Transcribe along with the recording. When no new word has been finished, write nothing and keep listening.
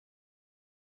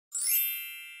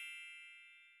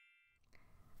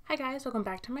Hi guys, welcome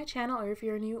back to my channel, or if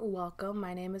you're new, welcome.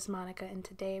 My name is Monica and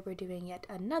today we're doing yet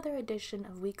another edition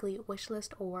of weekly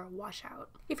wishlist or washout.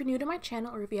 If you're new to my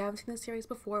channel or if you haven't seen this series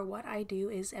before, what I do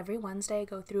is every Wednesday I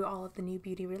go through all of the new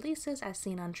beauty releases as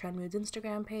seen on Trend Mood's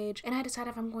Instagram page, and I decide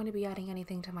if I'm going to be adding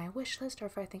anything to my wishlist or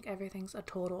if I think everything's a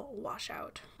total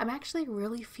washout. I'm actually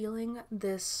really feeling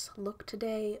this look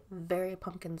today, very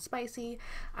pumpkin spicy.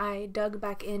 I dug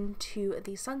back into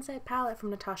the Sunset palette from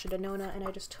Natasha Denona and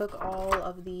I just took all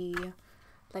of the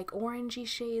like orangey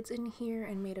shades in here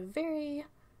and made a very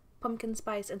pumpkin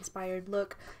spice inspired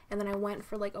look, and then I went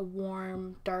for like a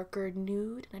warm darker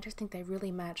nude and I just think they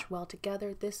really match well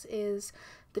together. This is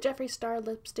the Jeffree Star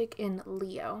lipstick in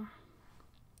Leo.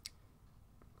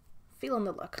 Feeling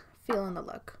the look, feeling the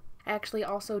look. I actually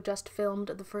also just filmed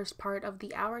the first part of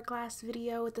the hourglass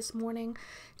video this morning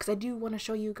because I do want to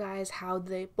show you guys how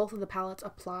both of the palettes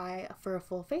apply for a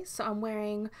full face. So I'm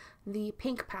wearing the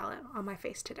pink palette on my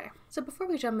face today. So before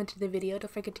we jump into the video,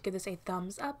 don't forget to give this a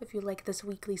thumbs up if you like this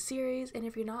weekly series, and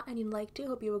if you're not and you'd like to,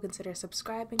 hope you will consider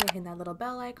subscribing and hitting that little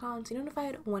bell icon so you're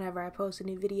notified whenever I post a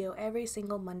new video every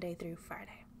single Monday through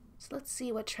Friday. So let's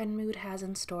see what Trend Mood has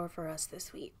in store for us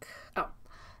this week.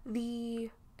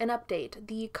 An update,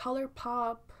 the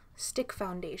ColourPop stick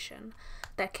foundation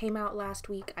that came out last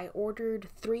week. I ordered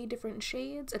 3 different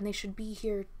shades and they should be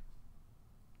here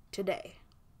today.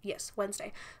 Yes,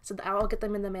 Wednesday. So I'll get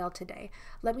them in the mail today.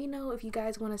 Let me know if you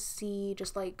guys want to see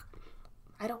just like,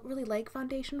 I don't really like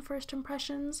foundation first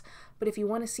impressions, but if you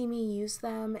want to see me use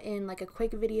them in like a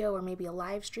quick video or maybe a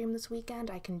live stream this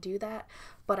weekend, I can do that.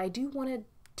 But I do want to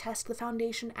test the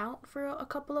foundation out for a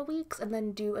couple of weeks and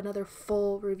then do another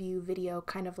full review video,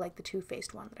 kind of like the Too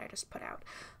Faced one that I just put out.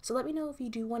 So let me know if you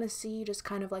do want to see just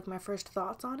kind of like my first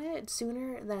thoughts on it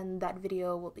sooner, then that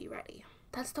video will be ready.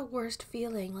 That's the worst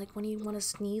feeling, like when you want to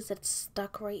sneeze, it's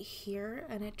stuck right here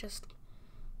and it just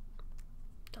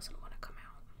doesn't want to come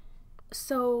out.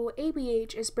 So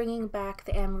ABH is bringing back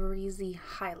the Amrezy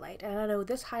highlight, and I know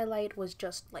this highlight was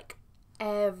just like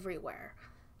everywhere.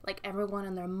 Like everyone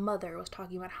and their mother was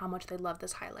talking about how much they love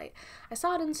this highlight. I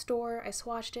saw it in store, I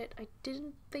swatched it, I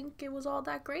didn't think it was all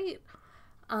that great.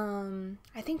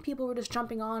 I think people were just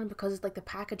jumping on because like the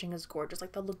packaging is gorgeous,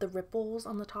 like the ripples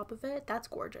on the top of it, that's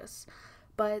gorgeous.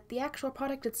 But the actual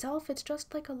product itself, it's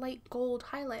just like a light gold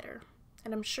highlighter.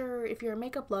 And I'm sure if you're a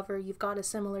makeup lover, you've got a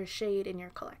similar shade in your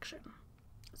collection.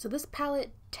 So this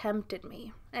palette tempted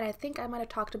me, and I think I might have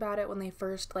talked about it when they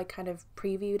first like kind of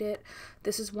previewed it.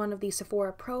 This is one of the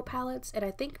Sephora Pro palettes, and I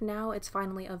think now it's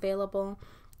finally available.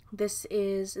 This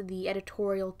is the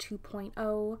Editorial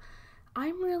 2.0.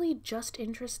 I'm really just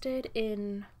interested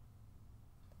in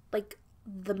like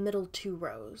the middle 2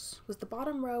 rows, because the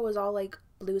bottom row is all like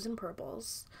blues and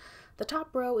purples. The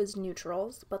top row is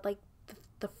neutrals, but like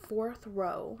the 4th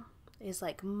row is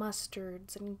like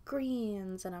mustards and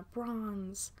greens and a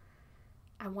bronze.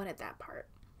 I wanted that part.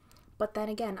 But then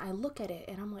again, I look at it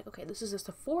and I'm like, okay, this is a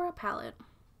Sephora palette.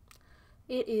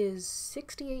 It is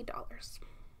 $68.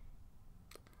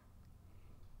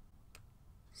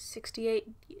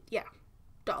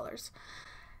 $68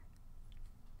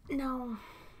 No,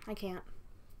 I can't.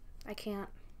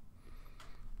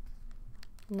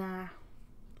 Nah.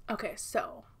 Okay,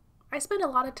 so I spend a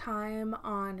lot of time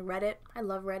on Reddit. I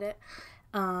love Reddit.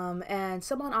 And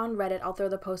someone on Reddit, I'll throw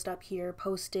the post up here,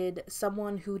 posted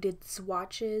someone who did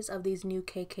swatches of these new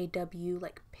KKW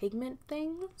like pigment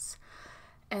things.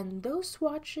 And those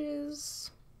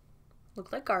swatches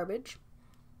look like garbage.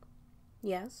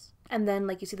 Yes. And then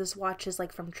like you see the swatches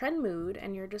like from Trend Mood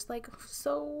and you're just like,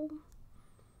 so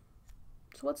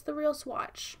what's the real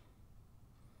swatch?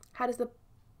 How does the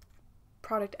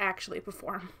product actually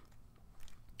perform?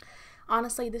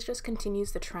 Honestly, this just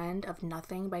continues the trend of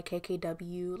nothing by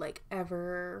KKW like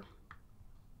ever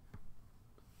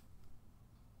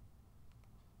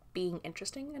being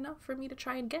interesting enough for me to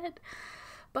try and get.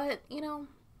 But, you know,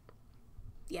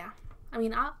 yeah. I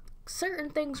mean, certain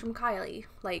things from Kylie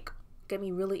like get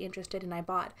me really interested, and I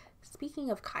bought.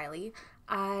 Speaking of Kylie,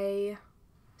 I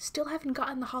still haven't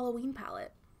gotten the Halloween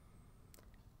palette.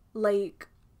 Like,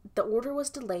 the order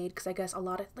was delayed because I guess a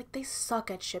lot of, like, they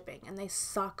suck at shipping and they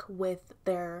suck with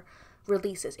their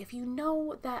releases. If you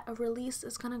know that a release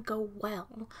is gonna go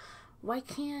well, why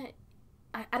can't,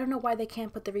 I don't know why they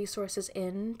can't put the resources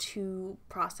in to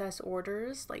process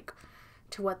orders, like,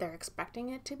 to what they're expecting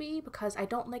it to be, because I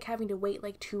don't like having to wait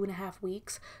like 2.5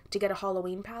 weeks to get a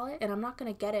Halloween palette, and I'm not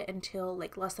gonna get it until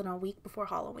like less than a week before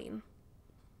Halloween.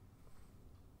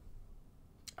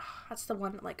 That's the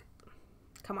one, like,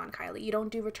 come on, Kylie. You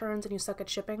don't do returns and you suck at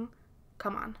shipping?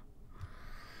 Come on.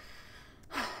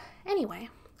 Anyway,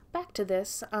 back to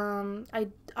this.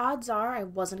 Odds are I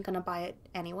wasn't gonna buy it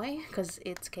anyway because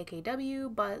it's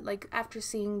KKW, but like after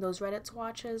seeing those Reddit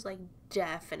swatches, like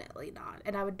definitely not.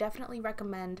 And I would definitely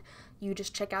recommend you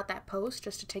just check out that post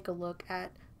just to take a look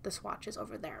at the swatches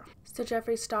over there. So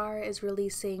Jeffree Star is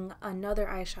releasing another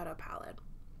eyeshadow palette.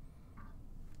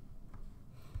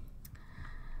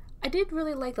 I did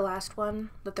really like the last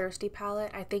one, the Thirsty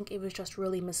palette. I think it was just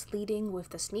really misleading with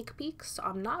the sneak peeks, so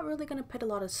I'm not really going to put a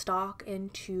lot of stock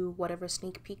into whatever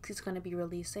sneak peeks he's going to be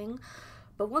releasing.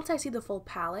 But once I see the full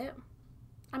palette,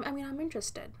 I'm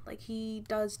interested. Like, he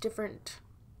does different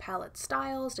palette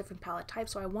styles, different palette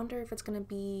types, so I wonder if it's going to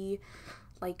be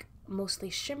like mostly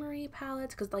shimmery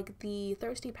palettes, because like the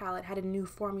Thirsty palette had a new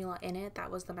formula in it that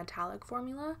was the metallic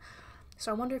formula. So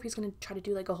I wonder if he's going to try to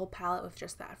do like a whole palette with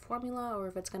just that formula, or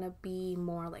if it's going to be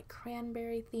more like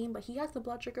cranberry theme. But he has the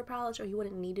blood sugar palette, so he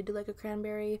wouldn't need to do like a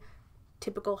cranberry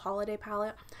typical holiday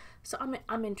palette. So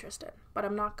I'm interested, but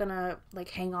I'm not going to like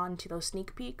hang on to those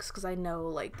sneak peeks because I know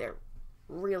like they're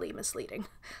really misleading.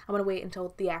 I'm going to wait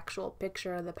until the actual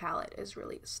picture of the palette is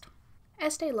released.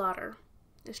 Estee Lauder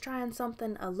is trying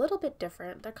something a little bit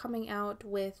different. They're coming out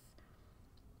with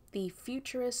the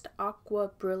Futurist Aqua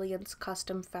Brilliance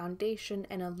Custom Foundation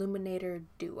and Illuminator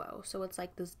Duo. So it's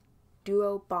like this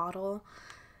duo bottle,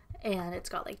 and it's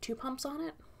got like 2 pumps on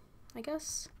it, I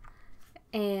guess.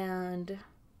 And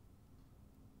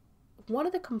one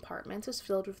of the compartments is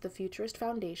filled with the Futurist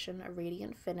Foundation, a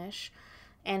radiant finish,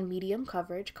 and medium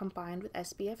coverage combined with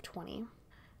SPF 20.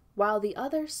 While the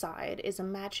other side is a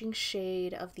matching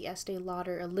shade of the Estee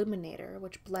Lauder Illuminator,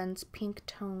 which blends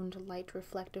pink-toned light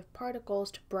reflective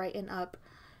particles to brighten up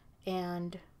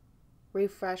and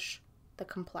refresh the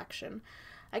complexion.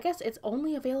 I guess it's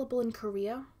only available in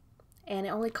Korea, and it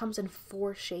only comes in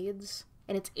 4 shades,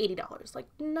 and it's $80. Like,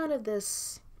 none of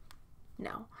this,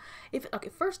 no.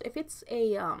 First, if it's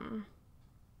a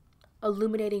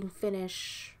illuminating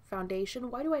finish foundation,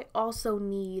 why do I also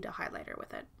need a highlighter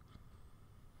with it?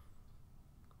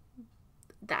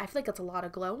 I feel like that's a lot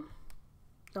of glow.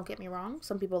 Don't get me wrong.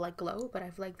 Some people like glow, but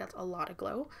I feel like that's a lot of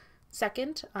glow.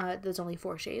 Second, there's only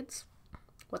 4 shades.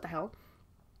 What the hell?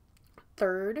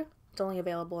 Third, it's only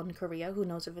available in Korea. Who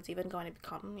knows if it's even going to be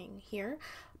coming here.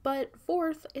 But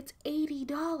fourth, it's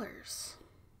 $80.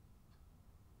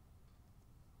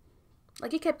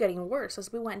 Like, it kept getting worse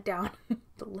as we went down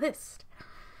the list.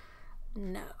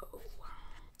 No.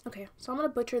 Okay, so I'm going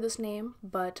to butcher this name,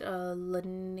 but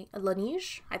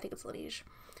Laneige, I think it's Laneige,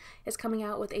 is coming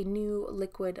out with a new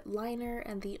liquid liner,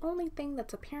 and the only thing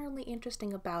that's apparently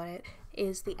interesting about it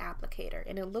is the applicator,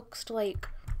 and it looks like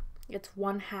it's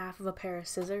 1/2 of a pair of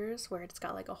scissors, where it's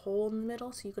got like a hole in the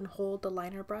middle so you can hold the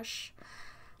liner brush.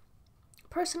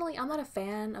 Personally, I'm not a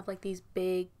fan of like these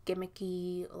big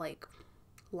gimmicky like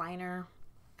liner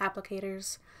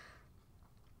applicators.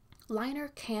 Liner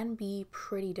can be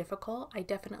pretty difficult. I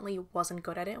definitely wasn't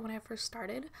good at it when I first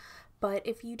started, but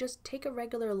if you just take a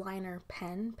regular liner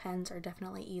pen, pens are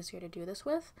definitely easier to do this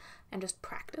with, and just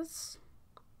practice,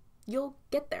 you'll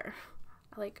get there.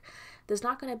 Like, there's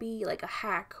not going to be like a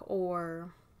hack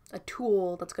or a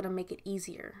tool that's going to make it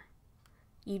easier.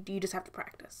 You just have to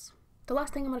practice. The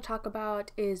last thing I'm going to talk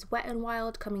about is Wet n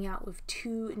Wild coming out with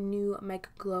 2 new Mega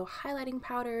Glow highlighting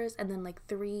powders and then like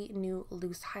 3 new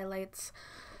loose highlights.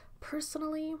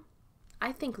 Personally,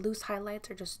 I think loose highlights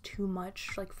are just too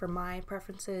much, like for my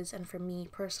preferences and for me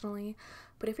personally.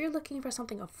 But if you're looking for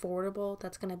something affordable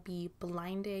that's going to be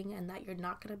blinding and that you're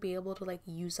not going to be able to like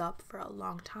use up for a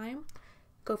long time,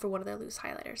 go for one of their loose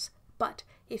highlighters. But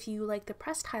if you like the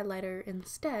pressed highlighter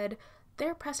instead,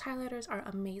 their pressed highlighters are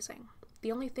amazing.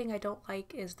 The only thing I don't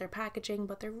like is their packaging,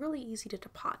 but they're really easy to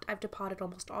depot. I've depotted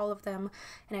almost all of them,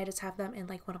 and I just have them in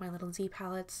like one of my little Z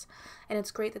palettes. And it's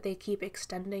great that they keep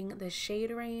extending the shade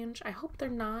range. I hope they're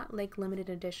not like limited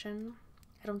edition.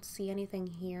 I don't see anything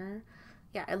here.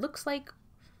 Yeah, it looks like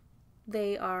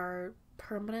they are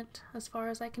permanent as far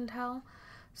as I can tell.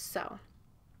 So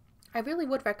I really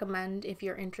would recommend, if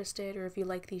you're interested or if you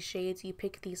like these shades, you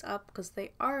pick these up because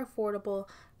they are affordable.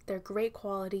 They're great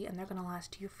quality and they're going to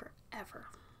last you forever.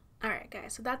 Alright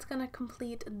guys, so that's going to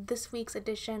complete this week's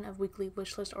edition of Weekly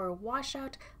Wishlist or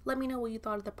Washout. Let me know what you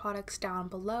thought of the products down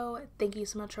below. Thank you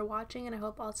so much for watching, and I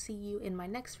hope I'll see you in my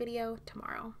next video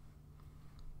tomorrow.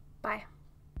 Bye.